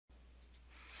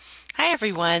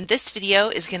everyone, this video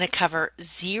is going to cover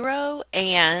zero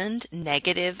and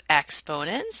negative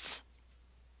exponents.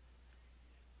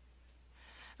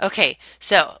 Okay,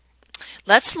 so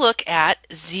let's look at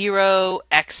zero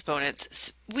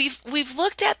exponents. We've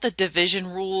looked at the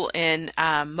division rule in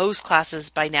most classes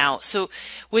by now. So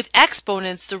with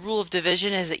exponents, the rule of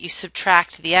division is that you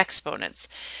subtract the exponents.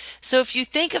 So if you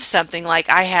think of something like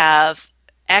I have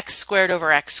x squared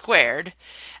over x squared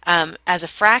as a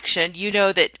fraction, you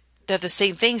know that they're the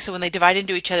same thing, so when they divide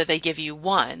into each other, they give you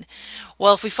 1.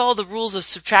 Well, if we follow the rules of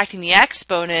subtracting the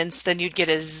exponents, then you'd get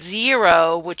a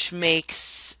 0, which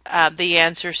makes the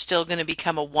answer still going to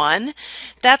become a 1.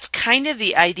 That's kind of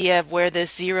the idea of where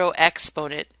this zero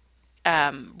exponent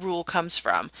rule comes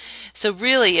from. So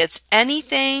really, it's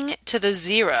anything to the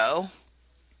 0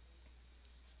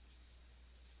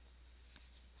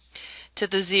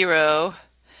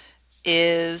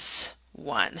 is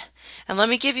 1. And let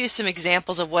me give you some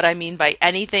examples of what I mean by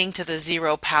anything to the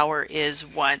 0 power is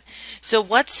 1. So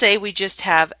let's say we just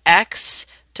have x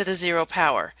to the 0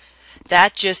 power.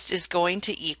 That just is going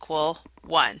to equal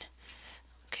 1.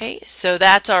 Okay, so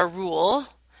that's our rule.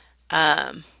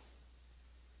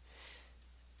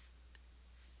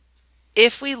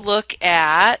 If we look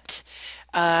at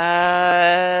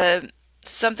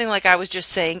something like I was just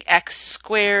saying, x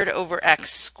squared over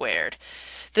x squared.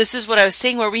 This is what I was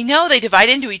saying, where we know they divide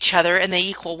into each other and they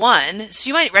equal 1. So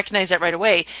you might recognize that right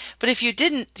away. But if you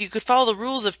didn't, you could follow the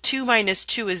rules of 2 minus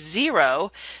 2 is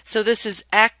 0. So this is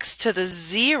x to the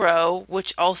 0,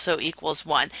 which also equals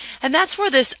 1. And that's where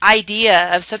this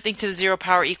idea of something to the 0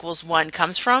 power equals 1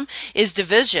 comes from, is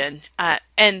division.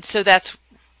 And so that's,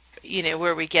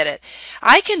 where we get it.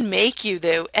 I can make you,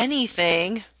 though,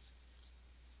 anything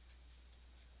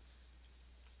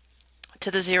to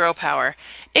the 0 power.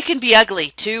 It can be ugly.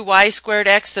 2y squared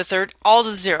x to the third, all to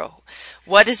the 0.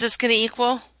 What is this going to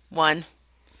equal? 1.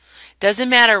 Doesn't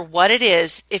matter what it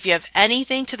is. If you have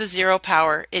anything to the 0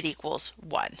 power, it equals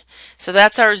 1. So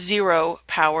that's our 0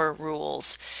 power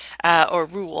rules, or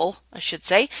rule, I should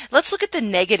say. Let's look at the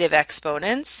negative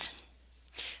exponents.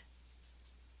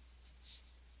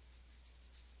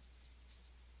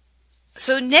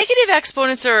 So negative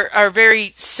exponents are very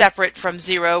separate from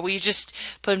 0. We just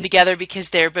put them together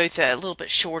because they're both a little bit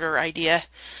shorter idea.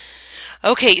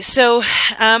 Okay, so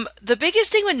the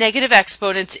biggest thing with negative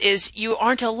exponents is you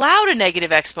aren't allowed a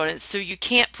negative exponent, so you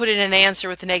can't put in an answer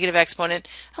with a negative exponent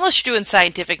unless you're doing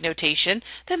scientific notation.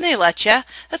 Then they let you.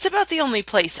 That's about the only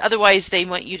place. Otherwise, they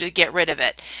want you to get rid of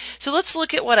it. So let's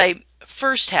look at what I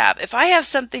first have. If I have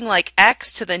something like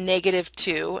x to the negative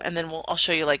 2, and then I'll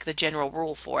show you like the general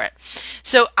rule for it.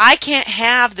 So I can't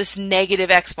have this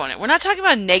negative exponent. We're not talking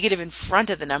about negative in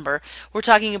front of the number. We're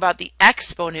talking about the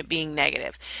exponent being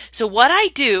negative. So what I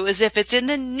do is if it's in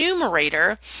the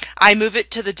numerator, I move it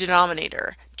to the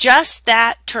denominator. Just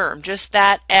that term, just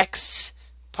that x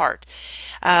part.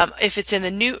 If it's in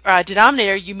the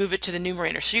denominator, you move it to the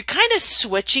numerator. So you're kind of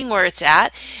switching where it's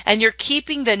at, and you're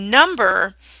keeping the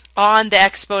number on the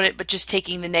exponent, but just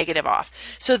taking the negative off.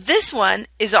 So this one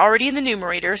is already in the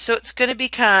numerator, so it's going to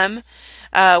become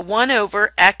 1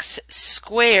 over x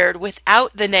squared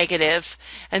without the negative,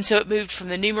 and so it moved from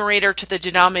the numerator to the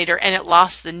denominator, and it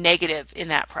lost the negative in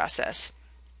that process.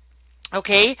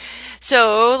 Okay,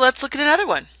 so let's look at another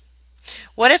one.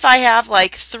 What if I have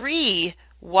like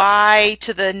 3y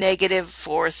to the negative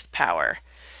 4th power?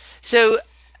 So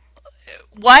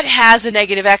what has a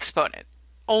negative exponent?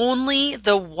 Only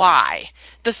the y.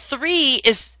 The 3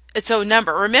 is its own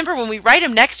number. Remember, when we write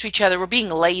them next to each other, we're being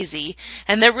lazy,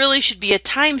 and there really should be a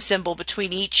time symbol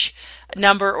between each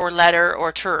number or letter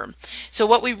or term. So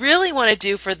what we really want to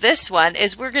do for this one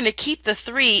is we're going to keep the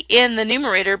 3 in the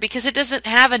numerator because it doesn't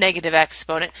have a negative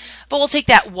exponent, but we'll take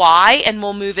that y and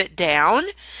we'll move it down,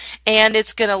 and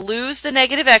it's going to lose the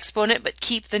negative exponent but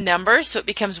keep the number, so it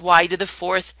becomes y to the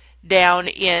 4th down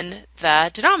in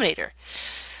the denominator.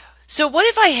 So what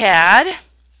if I had,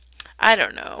 I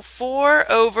don't know, 4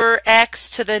 over x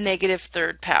to the negative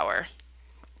 3rd power?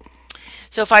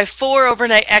 So if I have 4 over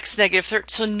x negative 3rd,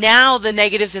 so now the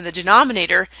negative's in the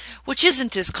denominator, which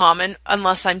isn't as common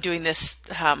unless I'm doing this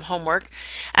homework.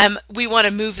 We want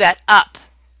to move that up.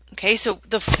 Okay, so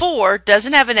the 4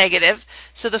 doesn't have a negative,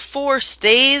 so the 4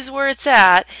 stays where it's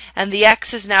at, and the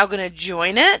x is now going to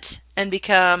join it and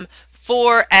become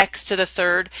 4x to the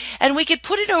 3rd, and we could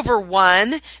put it over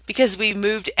 1 because we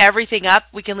moved everything up.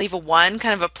 We can leave a 1,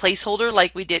 kind of a placeholder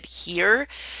like we did here,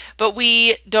 but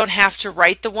we don't have to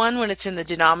write the 1 when it's in the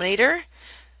denominator.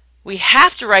 We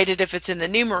have to write it if it's in the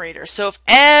numerator. So if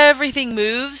everything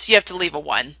moves, you have to leave a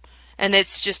 1, and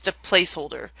it's just a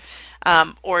placeholder.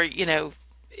 Or,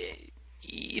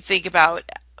 you think about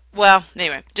well,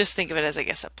 anyway, just think of it as, I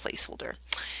guess, a placeholder.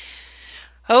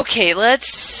 Okay, let's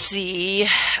see.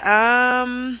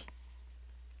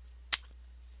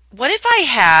 What if I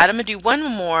had, I'm going to do one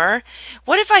more.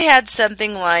 What if I had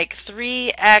something like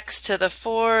 3x to the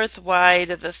fourth, y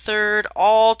to the third,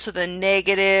 all to the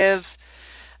negative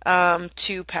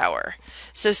 2 power?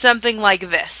 So something like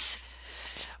this.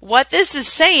 What this is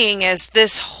saying is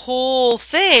this whole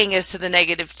thing is to the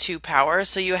negative 2 power,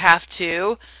 so you have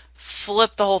to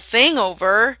flip the whole thing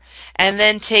over and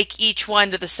then take each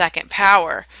one to the second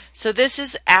power. So this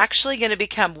is actually going to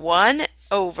become 1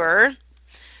 over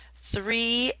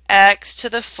 3x to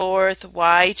the fourth,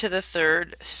 y to the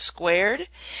third squared.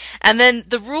 And then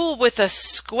the rule with a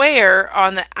square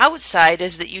on the outside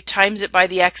is that you times it by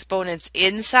the exponents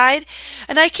inside.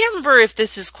 And I can't remember if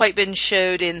this has quite been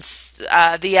showed in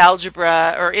the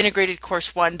algebra or integrated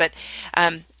course 1, but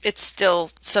it's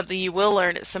still something you will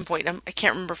learn at some point. I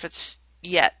can't remember if it's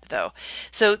yet though.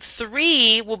 So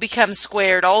 3 will become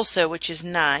squared also, which is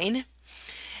 9.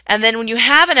 And then when you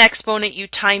have an exponent, you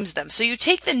times them. So you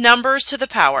take the numbers to the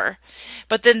power,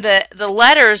 but then the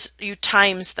letters, you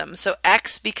times them. So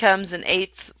x becomes an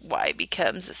eighth, y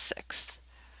becomes a sixth.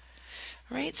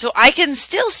 Right? So I can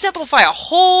still simplify a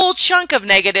whole chunk of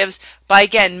negatives by,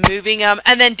 again, moving them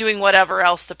and then doing whatever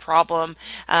else the problem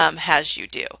has you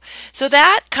do. So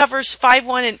that covers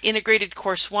 5-1 in integrated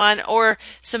course 1, or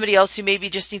somebody else who maybe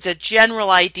just needs a general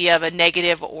idea of a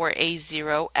negative or a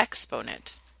zero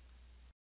exponent.